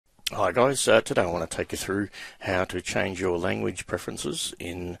Hi guys, today I want to take you through how to change your language preferences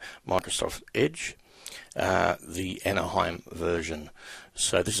in Microsoft Edge, the Anaheim version.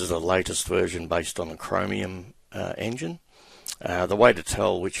 So this is the latest version based on the Chromium engine. The way to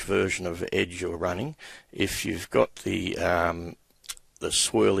tell which version of Edge you're running, if you've got the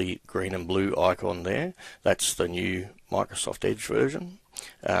swirly green and blue icon there, that's the new Microsoft Edge version.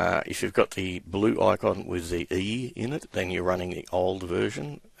 If you've got the blue icon with the E in it, then you're running the old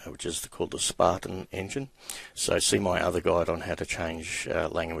version, which is called the Spartan engine. So see my other guide on how to change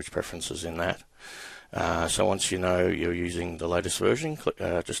language preferences in that. So once you know you're using the latest version,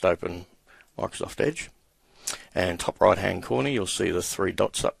 just open Microsoft Edge, and top right hand corner you'll see the three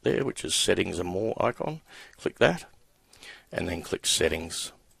dots up there, which is Settings and More icon. Click that and then click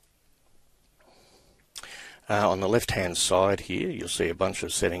Settings. On the left hand side here you'll see a bunch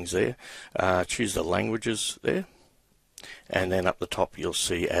of settings there. Choose the languages there, and then up the top you'll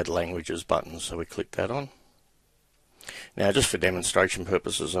see Add Languages button, so we click that on. Now just for demonstration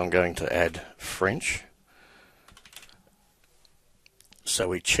purposes I'm going to add French. So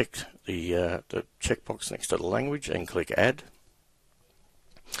we check the checkbox next to the language and click Add.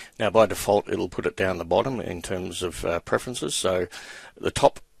 Now by default it'll put it down the bottom in terms of preferences, so the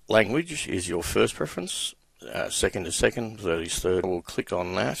top language is your first preference, second is second, third is third. We'll click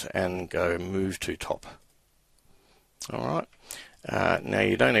on that and go Move to Top. Alright, now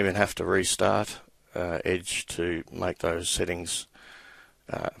you don't even have to restart Edge to make those settings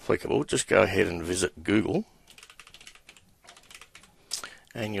applicable. Just go ahead and visit Google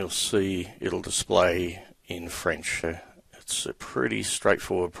and you'll see it'll display in French. It's a pretty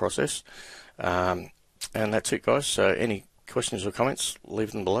straightforward process, and that's it guys. So any questions or comments,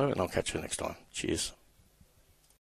 leave them below and I'll catch you next time. Cheers.